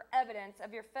after evidence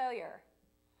of your failure.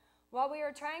 While we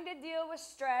are trying to deal with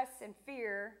stress and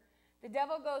fear, the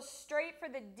devil goes straight for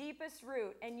the deepest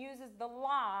root and uses the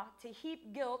law to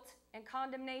heap guilt and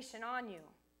condemnation on you.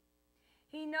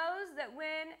 He knows that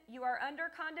when you are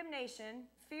under condemnation,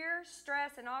 fear,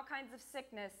 stress, and all kinds of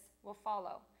sickness will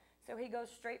follow. So he goes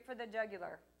straight for the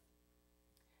jugular.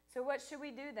 So what should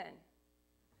we do then?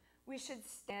 We should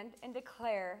stand and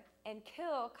declare and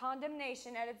kill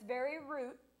condemnation at its very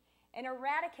root and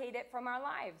eradicate it from our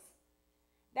lives.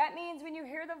 That means when you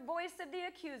hear the voice of the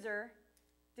accuser,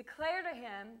 declare to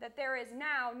him that there is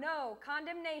now no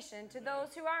condemnation to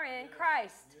those who are in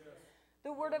Christ.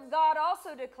 The Word of God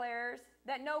also declares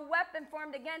that no weapon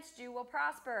formed against you will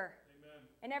prosper. Amen.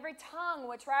 And every tongue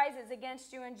which rises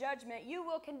against you in judgment, you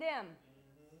will condemn.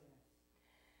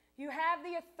 You have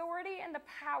the authority and the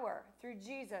power through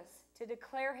Jesus to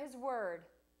declare his word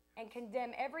and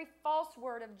condemn every false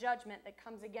word of judgment that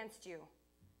comes against you.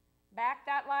 Back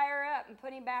that liar up and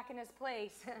put him back in his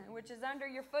place, which is under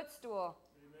your footstool.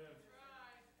 Amen.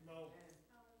 No.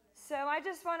 So I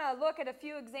just want to look at a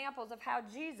few examples of how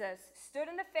Jesus stood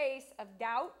in the face of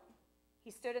doubt.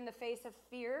 He stood in the face of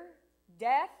fear,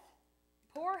 death,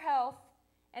 poor health,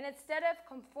 and instead of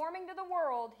conforming to the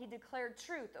world, he declared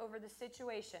truth over the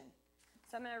situation.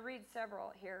 So I'm going to read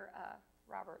several here,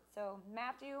 Robert. So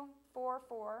Matthew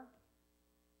 4:4.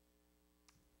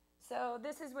 So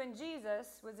this is when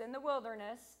Jesus was in the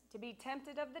wilderness to be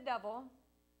tempted of the devil,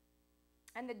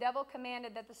 and the devil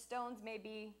commanded that the stones may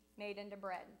be made into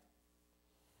bread.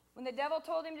 When the devil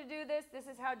told him to do this, this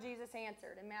is how Jesus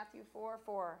answered. In Matthew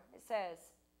 4:4, it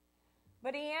says,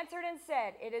 "But he answered and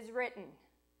said, It is written,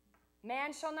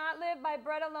 Man shall not live by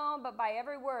bread alone, but by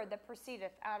every word that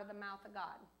proceedeth out of the mouth of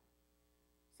God."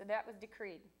 So that was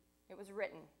decreed. It was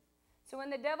written. So when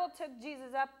the devil took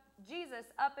Jesus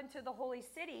up into the holy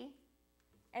city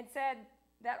and said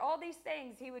that all these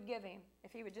things he would give him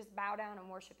if he would just bow down and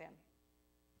worship him.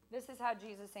 This is how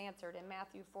Jesus answered in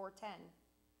Matthew 4:10.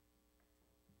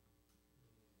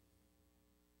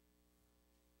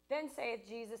 Then saith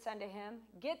Jesus unto him,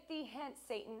 Get thee hence,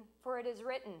 Satan, for it is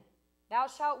written, Thou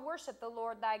shalt worship the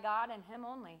Lord thy God, and him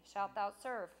only shalt thou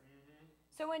serve.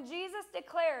 So when Jesus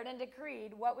declared and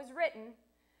decreed what was written,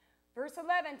 verse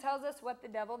 11 tells us what the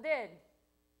devil did.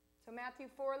 So Matthew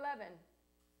 4:11.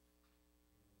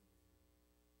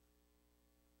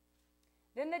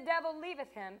 Then the devil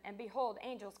leaveth him, and behold,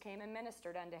 angels came and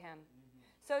ministered unto him.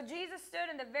 So Jesus stood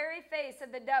in the very face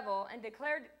of the devil and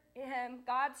declared him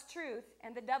God's truth,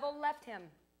 and the devil left him.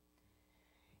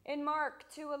 In Mark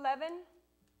 2:11,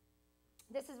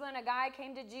 this is when a guy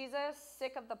came to Jesus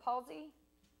sick of the palsy.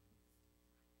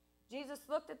 Jesus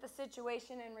looked at the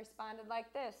situation and responded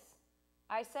like this,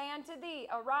 I say unto thee,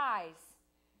 arise,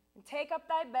 and take up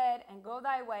thy bed, and go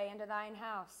thy way into thine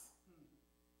house.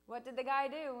 What did the guy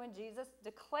do when Jesus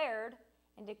declared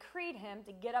and decreed him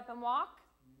to get up and walk?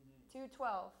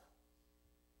 2:12.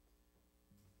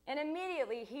 And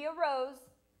immediately he arose,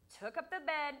 took up the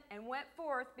bed, and went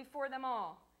forth before them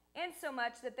all,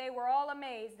 insomuch that they were all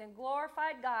amazed and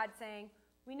glorified God, saying,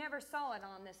 We never saw it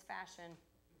on this fashion.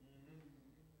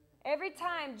 Every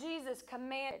time Jesus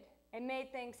commanded and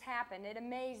made things happen, it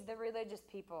amazed the religious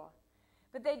people.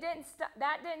 But that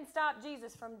didn't stop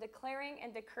Jesus from declaring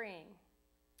and decreeing.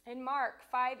 In Mark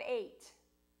 5:8,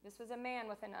 this was a man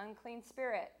with an unclean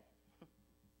spirit.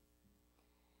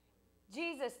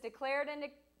 Jesus declared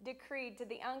and decreed to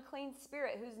the unclean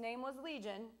spirit, whose name was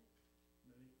Legion.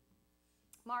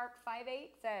 Mark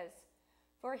 5:8 says,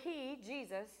 For he,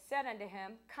 Jesus, said unto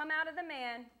him, Come out of the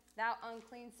man, thou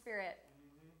unclean spirit.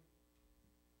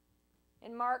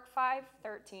 In Mark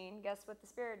 5:13, guess what the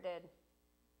spirit did?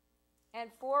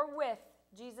 And forthwith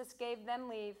Jesus gave them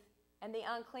leave, and the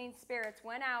unclean spirits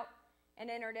went out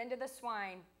and entered into the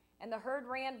swine, and the herd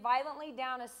ran violently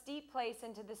down a steep place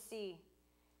into the sea.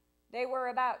 They were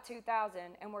about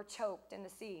 2,000 and were choked in the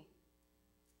sea.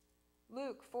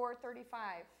 Luke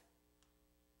 4:35.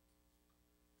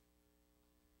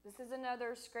 This is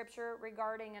another scripture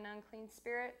regarding an unclean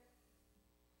spirit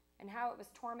and how it was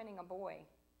tormenting a boy.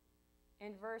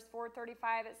 In verse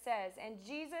 4:35 it says, And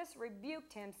Jesus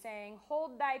rebuked him, saying,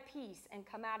 Hold thy peace, and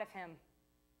come out of him.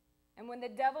 And when the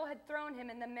devil had thrown him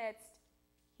in the midst,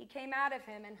 he came out of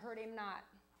him and hurt him not.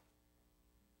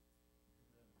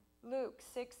 Luke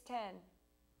 6:10.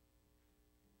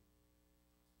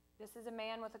 This is a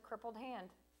man with a crippled hand.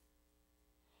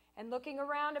 And looking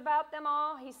around about them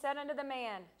all, he said unto the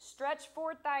man, Stretch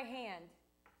forth thy hand.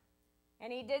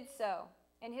 And he did so,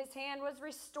 and his hand was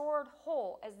restored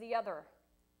whole as the other.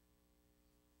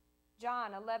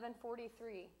 John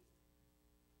 11:43.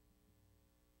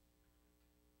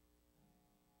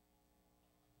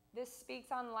 This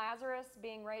speaks on Lazarus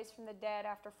being raised from the dead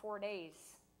after 4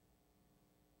 days.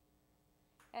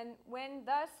 And when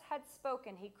thus had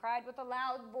spoken, he cried with a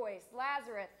loud voice,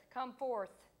 Lazarus, come forth.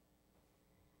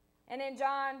 And in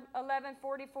John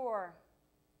 11:44,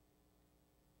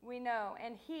 we know,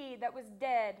 and he that was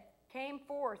dead came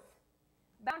forth,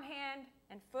 bound hand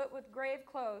and foot with grave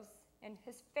clothes, and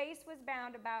his face was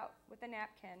bound about with a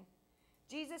napkin.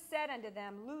 Jesus said unto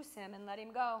them, Loose him and let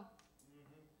him go.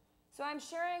 So I'm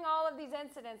sharing all of these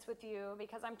incidents with you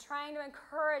because I'm trying to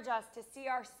encourage us to see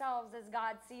ourselves as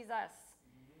God sees us.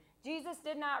 Jesus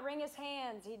did not wring his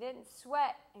hands. He didn't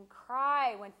sweat and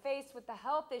cry when faced with the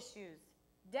health issues,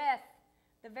 death,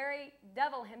 the very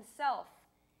devil himself.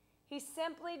 He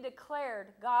simply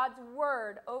declared God's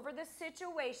word over the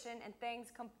situation, and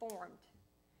things conformed.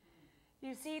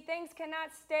 You see, things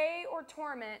cannot stay or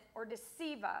torment or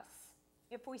deceive us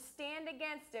if we stand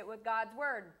against it with God's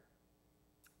word.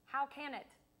 How can it?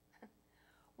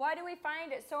 Why do we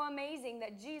find it so amazing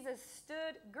that Jesus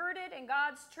stood girded in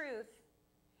God's truth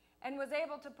and was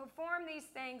able to perform these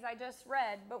things I just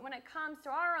read, but when it comes to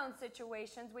our own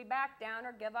situations, we back down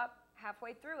or give up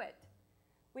halfway through it?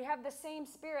 We have the same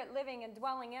Spirit living and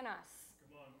dwelling in us.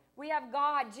 Come on. We have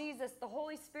God, Jesus, the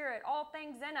Holy Spirit, all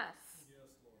things in us. Yes,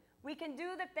 Lord. We can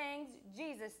do the things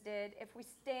Jesus did if we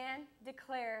stand,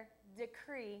 declare,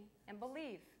 decree, and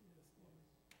believe.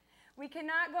 We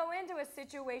cannot go into a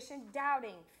situation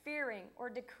doubting, fearing, or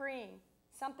decreeing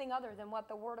something other than what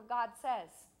the Word of God says.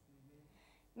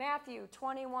 Matthew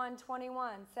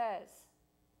 21:21 says,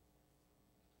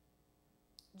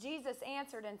 Jesus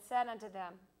answered and said unto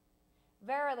them,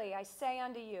 Verily I say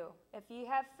unto you, if ye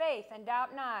have faith and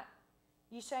doubt not,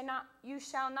 you shall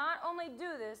not only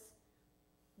do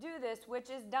this which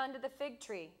is done to the fig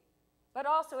tree, but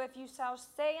also if you shall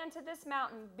say unto this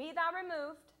mountain, Be thou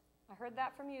removed, I heard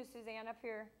that from you, Suzanne, up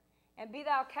here, and be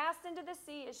thou cast into the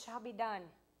sea, it shall be done.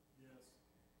 Yes.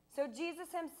 So Jesus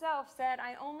himself said,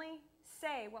 I only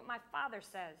say what my Father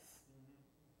says.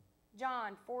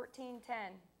 John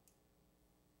 14:10.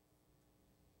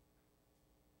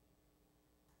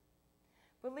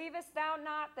 Believest thou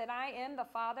not that I am the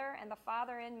Father, and the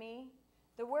Father in me?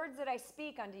 The words that I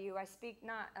speak unto you, I speak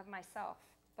not of myself,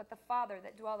 but the Father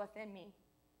that dwelleth in me.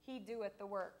 He doeth the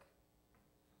work.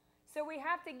 So we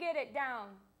have to get it down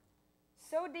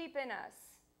so deep in us.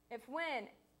 If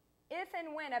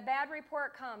and when a bad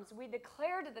report comes, we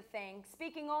declare to the thing,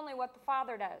 speaking only what the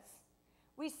Father does.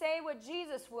 We say what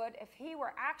Jesus would if he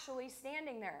were actually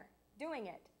standing there doing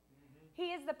it.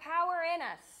 He is the power in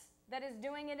us that is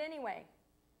doing it anyway.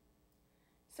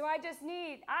 So I just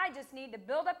need to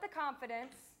build up the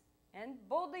confidence and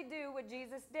boldly do what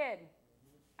Jesus did.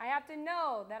 I have to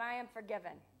know that I am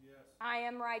forgiven. Yes. I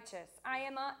am righteous. I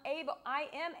am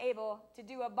able to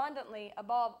do abundantly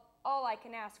above all I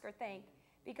can ask or think,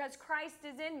 because Christ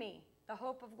is in me, the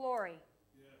hope of glory.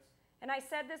 Yes. And I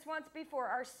said this once before,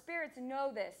 our spirits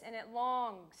know this, and it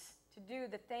longs to do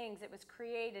the things it was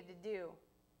created to do.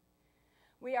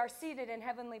 We are seated in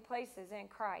heavenly places in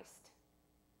Christ.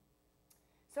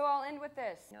 So I'll end with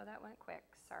this. No, that went quick,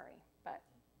 sorry. But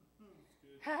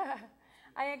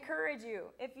I encourage you,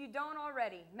 if you don't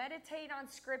already, meditate on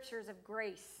scriptures of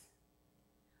grace,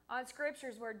 on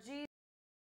scriptures where Jesus